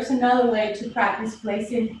 So there's another way to practice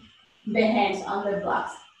placing the hands on the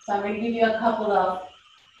blocks. So I'm going to give you a couple of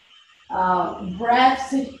breaths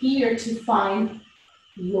here to find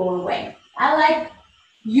your way. I like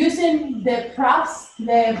using the props,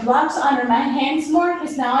 the blocks under my hands more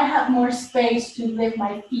because now I have more space to lift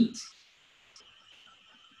my feet.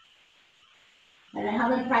 And I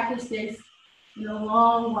haven't practiced this in a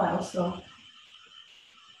long while, so.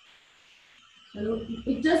 So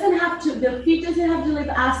it doesn't have to, the feet doesn't have to lift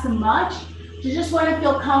as much. You just want to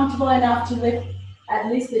feel comfortable enough to lift at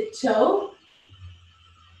least the toe.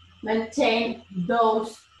 Maintain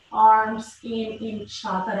those arms in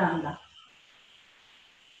chaturanga.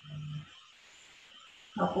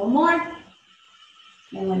 Couple more.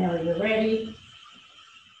 And whenever you're ready,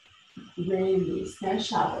 release. Nice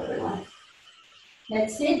job, everyone.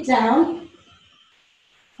 Let's sit down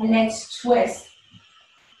and let's twist.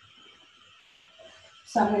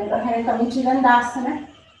 So I'm going to go ahead and come into Dandasana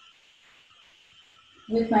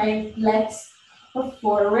with my legs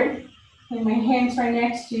forward and my hands right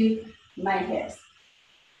next to my hips.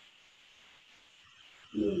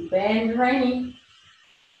 You bend right knee.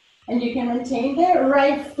 And you can maintain the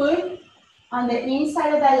right foot on the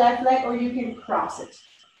inside of that left leg, or you can cross it.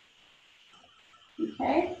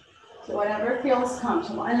 Okay? So whatever feels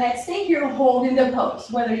comfortable. And let's say you're holding the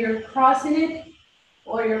pose, whether you're crossing it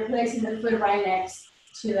or you're placing the foot right next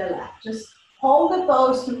to the left. Just hold the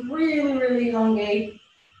pose to really, really elongate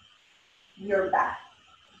your back.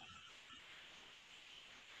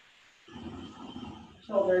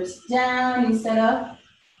 Shoulders down instead of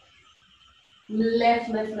lift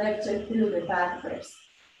through the back ribs.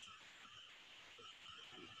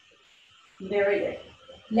 Very good.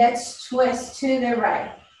 Let's twist to the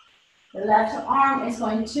right. The left arm is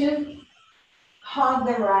going to hug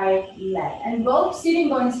the right leg. And both sitting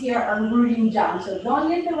bones here are rooting down, so don't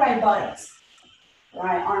lift the right buttocks.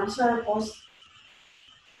 Right arm circles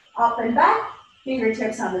up and back,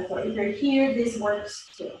 fingertips on the floor. If you're here, this works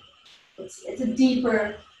too. It's a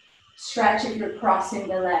deeper stretch if you're crossing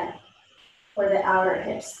the leg for the outer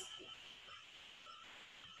hips.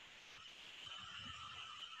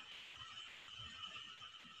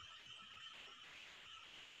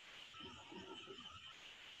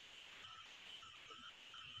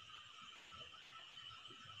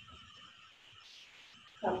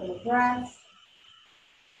 Couple of breaths.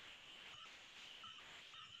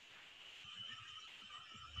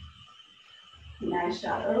 Nice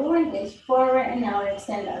job. Everyone is forward, and now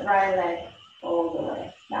extend that right leg all the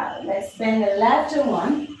way. Now let's bend the left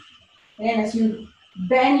one. And as you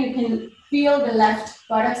bend, you can feel the left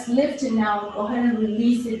buttocks lifted now. Go ahead and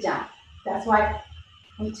release it down. That's why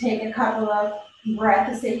we take a couple of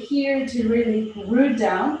breaths here to really root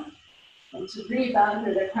down and to rebound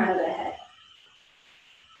through the crown of the head.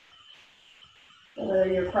 So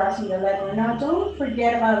whether you're crossing the leg or not, don't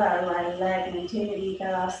forget about that right leg. Maintain the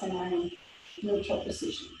Uttanasana in neutral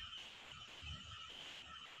position.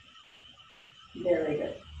 Very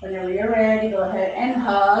good. Whenever you're ready, go ahead and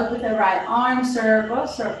hug with the right arm,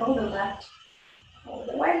 circle the left all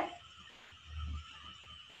the way.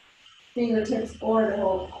 Fingertips or the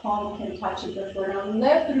whole palm can touch it before now.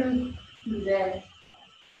 Lift through the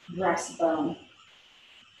breastbone.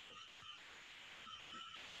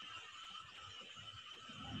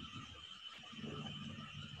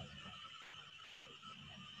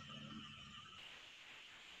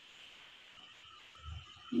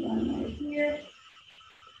 One more here.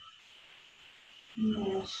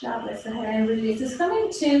 Nice job. Let's go ahead and release. Just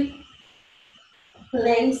coming to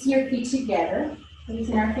place your feet together.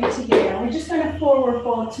 Placing our feet together. We're just going to forward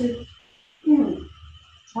fold to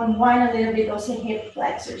unwind a little bit those hip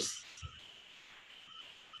flexors.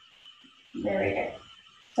 Very good.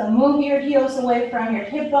 So move your heels away from your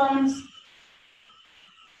hip bones.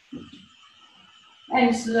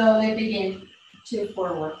 And slowly begin to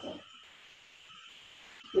forward fold.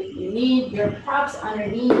 If you need your props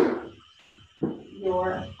underneath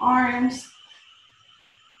your arms,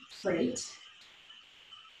 great.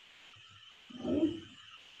 Okay.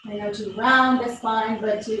 I know to round the spine,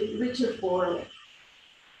 but to reach it forward.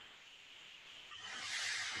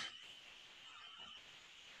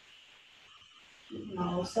 You can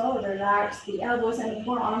also relax the elbows and the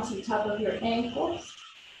forearms on top of your ankles.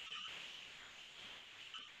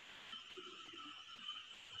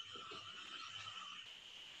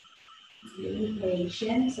 Be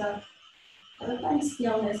patient. So find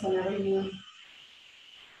stillness whenever you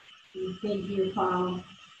think you found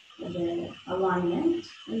the alignment,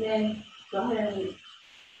 and then go ahead and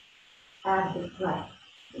add the breath.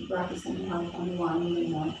 The breath is going to help unwind the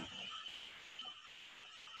more.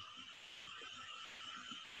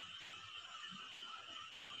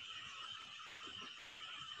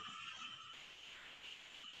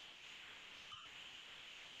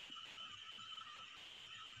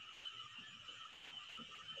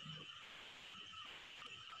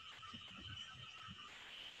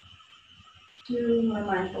 Two more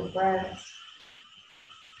mindful breaths.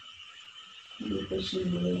 Be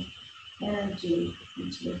pushing the energy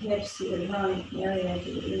into the hips, to the groin area,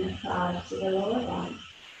 to the inner thighs, to the lower body.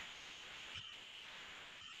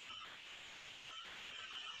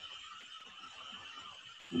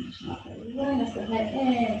 Let's go ahead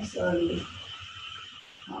and slowly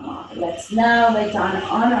come off. Let's now lay down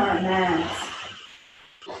on our mats.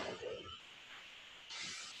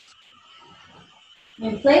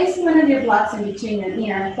 And place one of your blocks in between your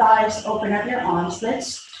inner thighs. Open up your arms.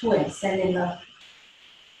 Let's twist. Sending the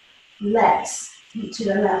legs to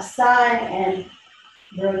the left side and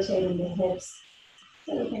rotating the hips.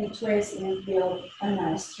 So you can twist and feel a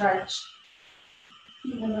nice stretch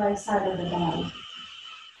on the right side of the body.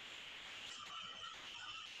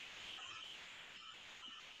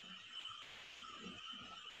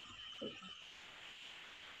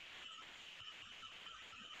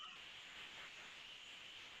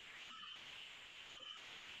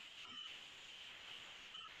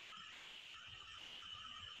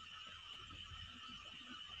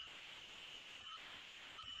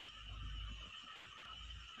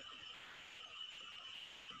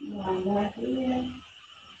 One more here.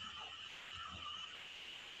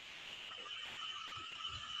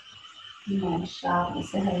 Nice job.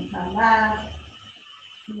 Let's go ahead and come back.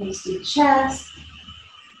 Release the chest.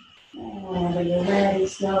 And whenever you're ready,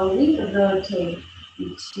 slowly rotate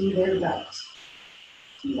to the right.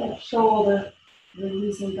 Left shoulder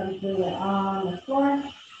releasing completely on the floor.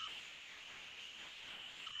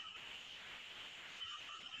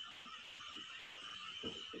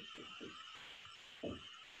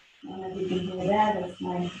 And if you can hear that, that's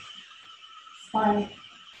my spine.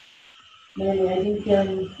 Maybe I do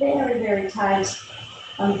feel very, very tight.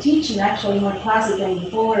 I'm teaching actually more classes than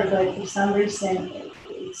before, but for some reason,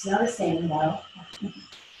 it's not the same now.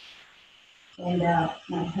 And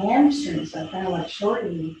my hamstrings are kind of like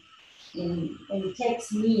shortening. And it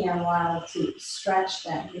takes me a while to stretch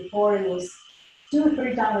them. Before it was 2 or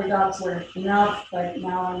 3 downward dogs were enough, but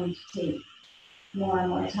now I need to take more and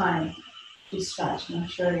more time to stretch. I'm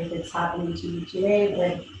not sure if it's happening to you today,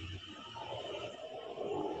 but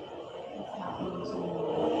it's happening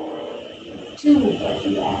to me too.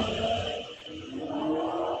 Yeah.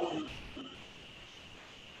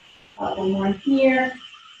 Couple more here.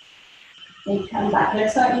 And come back.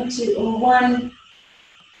 Let's go into one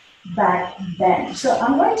back bend. So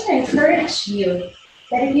I'm going to encourage you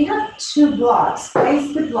that if you have 2 blocks,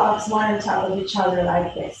 place the blocks one on top of each other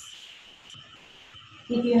like this.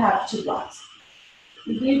 If you have 2 blocks.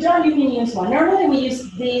 If you don't, you can use one. Normally we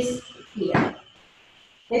use this here.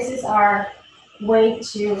 This is our way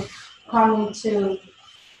to come into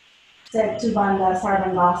Bandha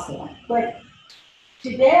Sarvangasana. But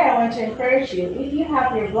today I want to encourage you, if you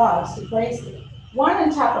have your blocks, to place one on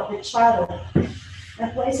top of each other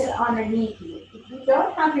and place it underneath you. If you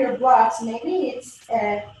don't have your blocks, maybe it's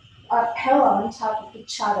a pillow on top of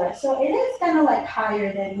each other. So it is kind of like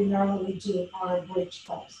higher than we normally do our bridge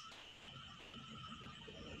pose.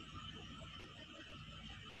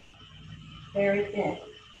 Very thin.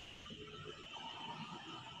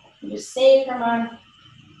 You save them on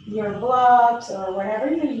your blocks or whatever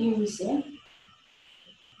you're using.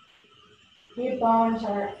 Your bones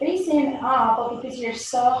are facing up, but because you're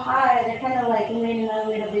so high, they're kind of like leaning a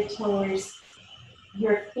little bit towards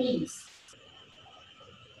your face.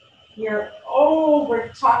 You're over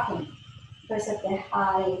talking because of the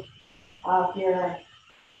height of your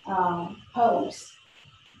pose.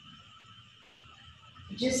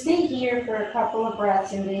 Just stay here for a couple of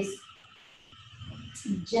breaths in this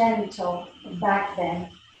gentle back bend.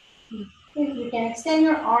 If you can extend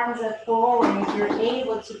your arms up forward, if you're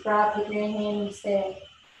able to grab with your hands the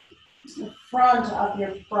front of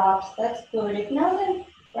your props, that's good. If not, then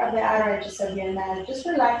grab the outer edges of your mat. Just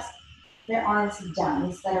relax the arms down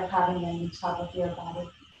instead of having them on top of your body.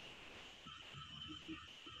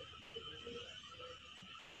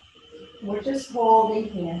 We're just holding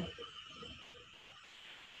here.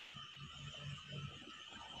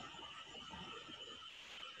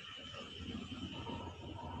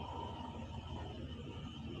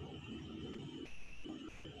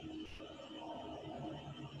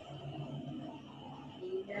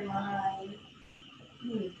 Keep your mind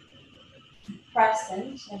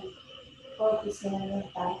present and focusing on your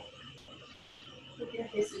back. Keep your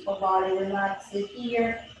physical body relaxed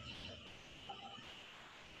here.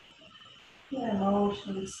 Your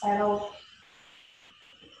emotions settle.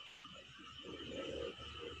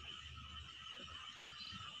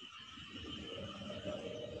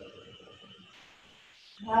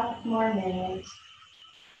 Half more minutes.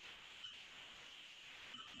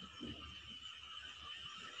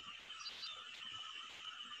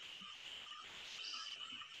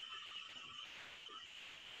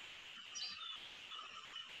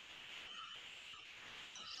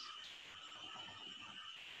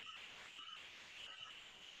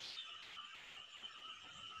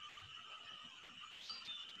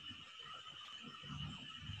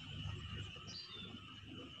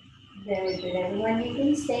 Very good. Everyone, you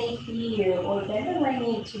can stay here or bend the right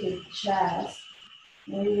knee to the chest.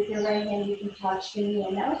 Maybe with your right hand you can touch the knee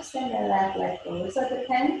and now extend the left leg forward. So it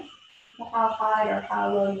depends on how high or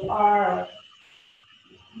how low you are, or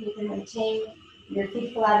you can maintain your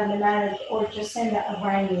feet flat in the mat or just send a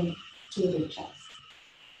right knee to the chest.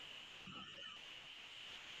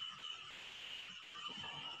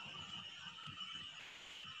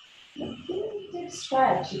 Deep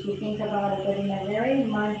stretch if you think about it, but in a very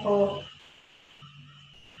mindful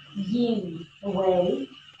yin way.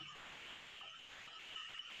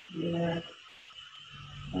 You're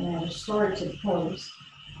in a restorative pose.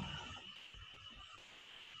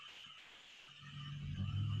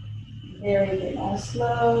 Very good. Now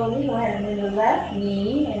slowly go ahead and bend the left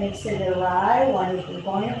knee and extend the right one. If you're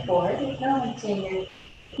going forward, you can maintain your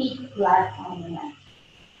feet flat on the mat.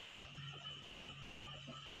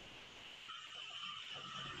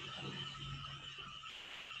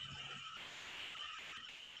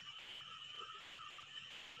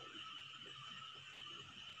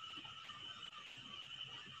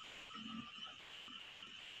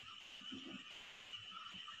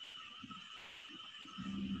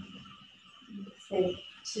 Take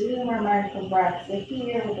 2 more mindful breaths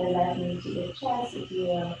here with the left knee to the chest, if you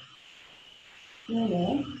will.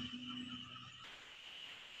 Okay.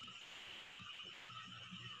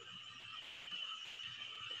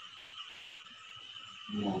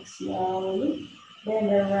 Now slowly bend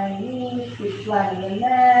the right knee, feet flat on the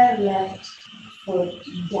mat, left foot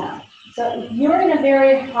down. So if you're in a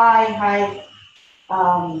very high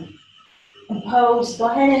pose, go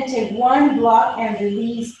ahead and take one block and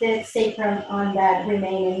release the sacrum on that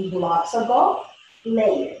remaining block. So go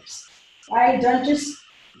layers, right? Don't just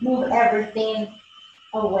move everything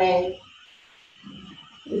away.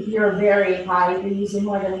 If you're very high, you're using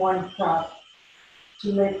more than one prop to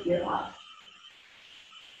lift your arm.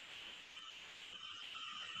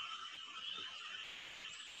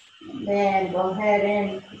 Then go ahead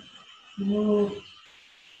and move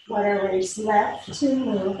whatever is left to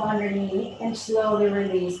move underneath and slowly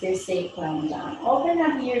release this sacrum down. Open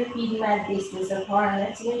up your feet mat distance apart.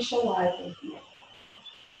 Let's windshield wiper here.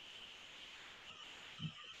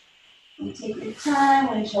 And take your time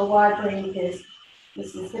windshield wipering because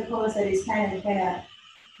this is the pose that is kind of gonna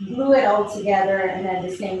glue it all together and at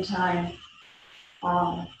the same time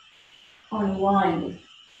unwind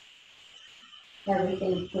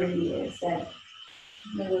everything previous that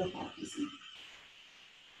we were practicing.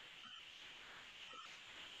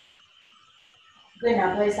 Good,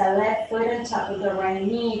 now place that left foot on top of the right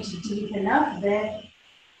knee to deepen up the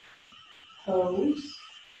pose.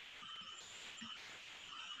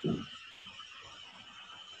 And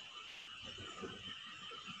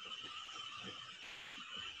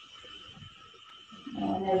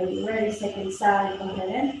whenever you're ready, second side, go ahead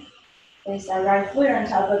and place that right foot on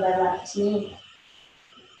top of the left knee.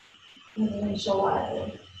 And then show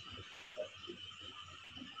wider.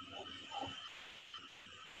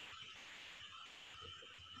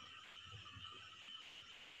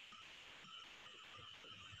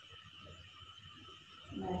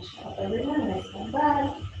 Nice job, everyone. Let's come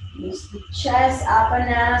back. Use the chest up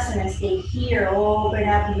and out, and stay here. Open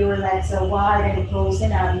up your legs so wide and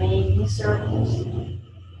closing out, making circles.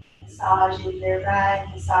 Massaging their back,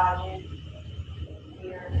 massaging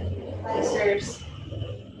your flexors.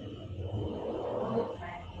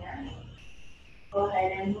 Movement here. Go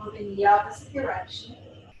ahead and move in the opposite direction.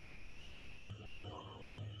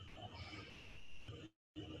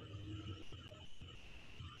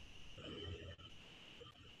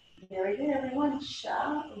 Very good, everyone.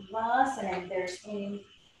 Shavasana. If there's any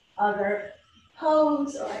other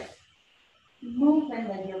pose or movement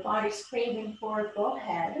that your body's craving for, go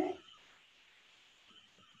ahead.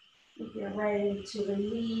 If you're ready to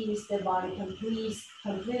release the body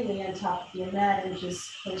completely on top of your mat and just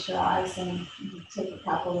close your eyes and take a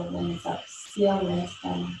couple of minutes of stillness,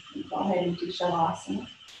 and go ahead and do Shavasana.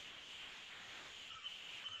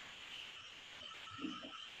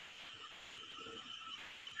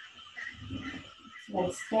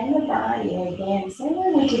 Let's scan the body again. Same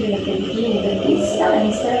way we did at the beginning, but this time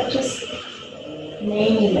instead of just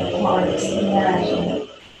naming the parts, imagine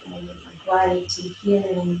bright and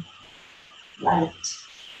healing light.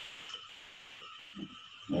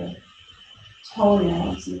 Your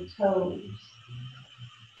toenails, your toes,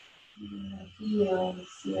 your heels,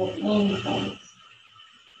 your ankles.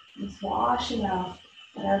 It's washing out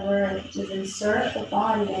whatever doesn't serve the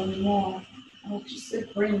body anymore. And just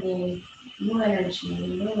bringing new energy,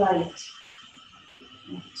 new light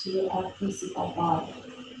to our physical body.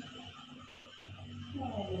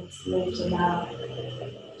 And let's lift it out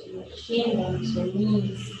to your shin and your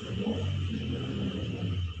knees,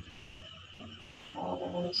 all the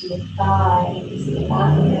way to your thighs, the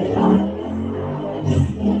back of your thighs,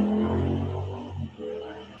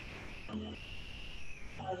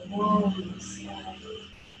 our bones,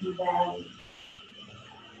 the belly,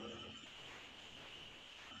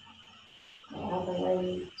 all the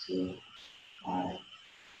way to our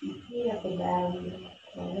feet of the belly,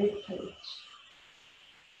 the rib cage.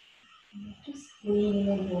 Just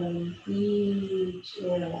feeling each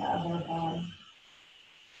area of our body,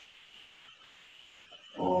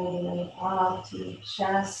 all the way up to the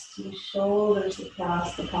chest, to the shoulders,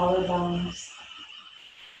 across the collarbones,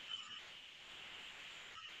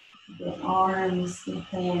 the arms, the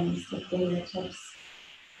hands, the fingertips.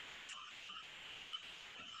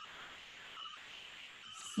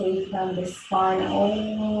 Stay from the spine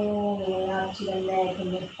all the way up to the neck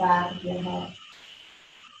and the back of your head.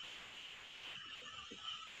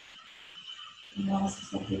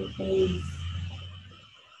 Muscles of your face.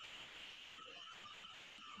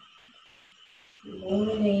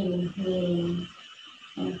 Eliminating pain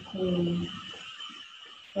and pain.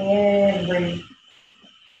 Every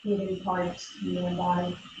hidden part in your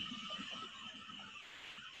body.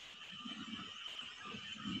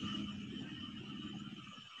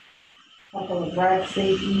 Couple of breaths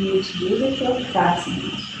take you to beautiful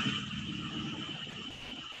present.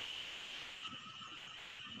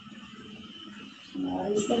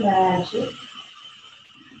 Notice the magic.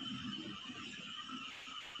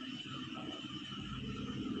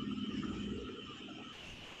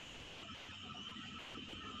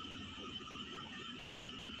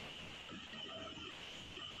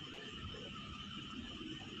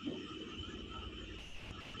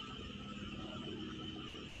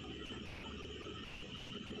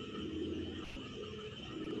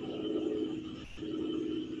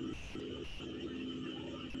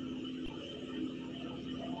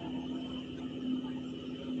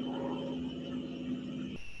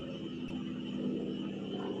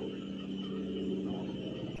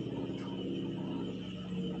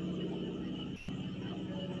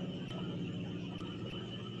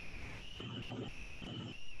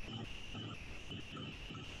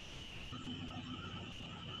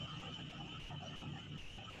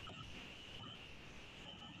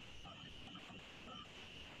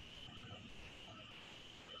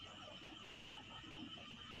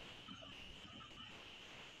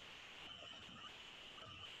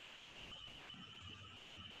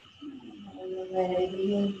 Ready,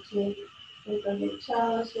 begin to take a big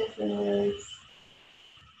challenge difference.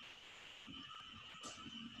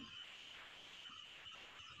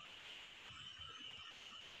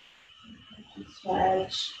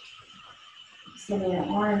 Stretch. Extend your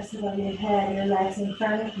arms above your head, your legs in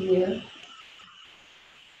front of you.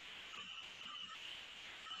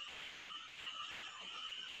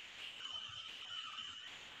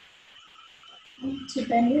 To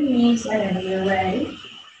bend your knees whenever you're ready.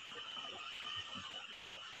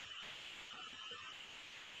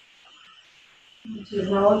 To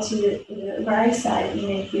roll to the right side in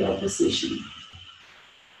a fetal position.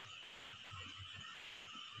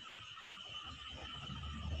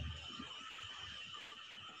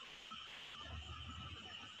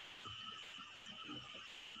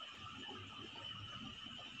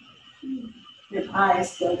 Your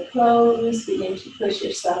eyes still closed. Begin to push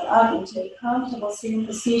yourself up into a comfortable sitting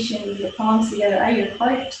position with your palms together at your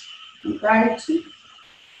heart. And gratitude.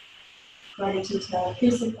 Gratitude to our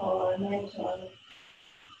physical or mental,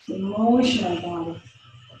 emotional body.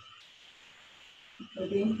 For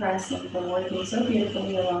being present, for working so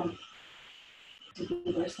beautifully along to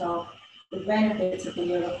give yourself the benefits of the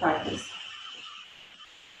yoga practice.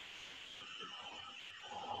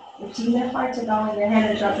 Lifting the heart to bowing the head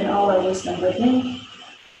and dropping all our wisdom within.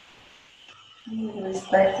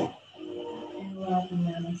 Respect it. And welcome,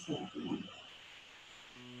 NAMASTE.